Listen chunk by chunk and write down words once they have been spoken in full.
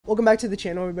Welcome back to the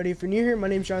channel, everybody. If you're new here, my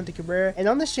name is Jonathan Cabrera, and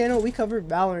on this channel we cover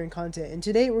Valorant content, and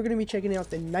today we're going to be checking out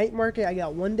the night market. I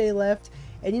got 1 day left,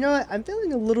 and you know what, I'm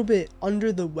feeling a little bit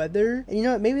under the weather, and you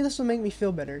know what, maybe this will make me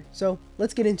feel better, so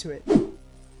let's get into it.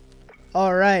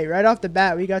 Alright, right off the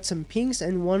bat we got some pinks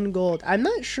and 1 gold. I'm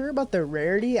not sure about the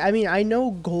rarity. I mean, I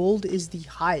know gold is the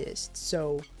highest,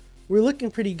 so we're looking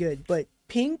pretty good, but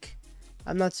pink,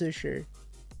 I'm not so sure.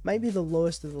 Might be the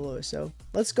lowest of the lowest. So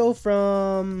let's go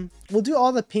from, we'll do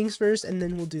all the pinks first and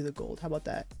then we'll do the gold. How about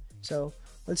that? So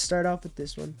let's start off with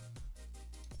this one.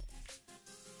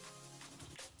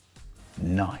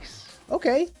 Nice.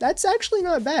 Okay, that's actually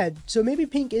not bad. So maybe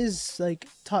pink is like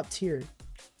top tier.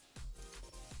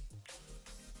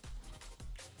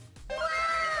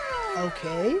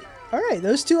 Okay, all right,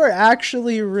 those two are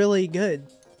actually really good.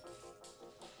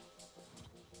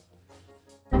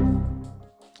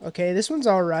 Okay, this one's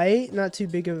alright. Not too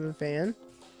big of a fan.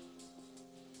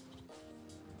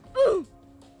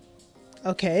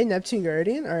 Okay, Neptune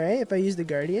Guardian. Alright, if I use the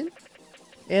Guardian.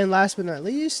 And last but not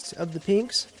least, of the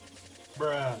pinks.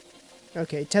 Bruh.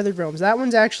 Okay, Tethered Realms. That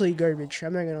one's actually garbage.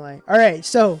 I'm not gonna lie. Alright,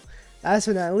 so, last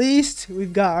but not least,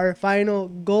 we've got our final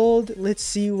gold. Let's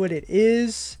see what it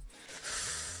is.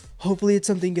 Hopefully it's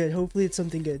something good. Hopefully it's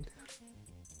something good.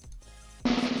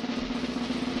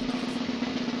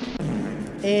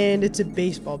 And it's a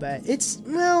baseball bat. It's,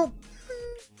 well,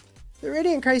 the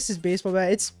Radiant Crisis baseball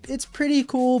bat, it's pretty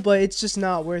cool, but it's just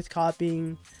not worth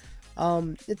copying.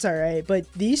 It's alright,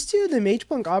 but these two, the Mage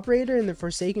Plunk Operator and the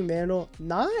Forsaken Vandal,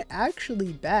 not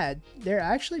actually bad. They're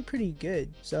actually pretty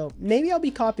good, so maybe I'll be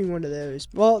copying one of those.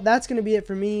 Well, that's gonna be it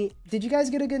for me. Did you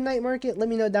guys get a good night market? Let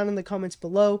me know down in the comments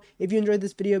below. If you enjoyed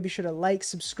this video, be sure to like,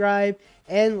 subscribe,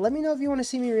 and let me know if you want to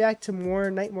see me react to more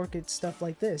night market stuff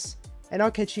like this. And I'll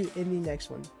catch you in the next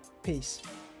one. Peace.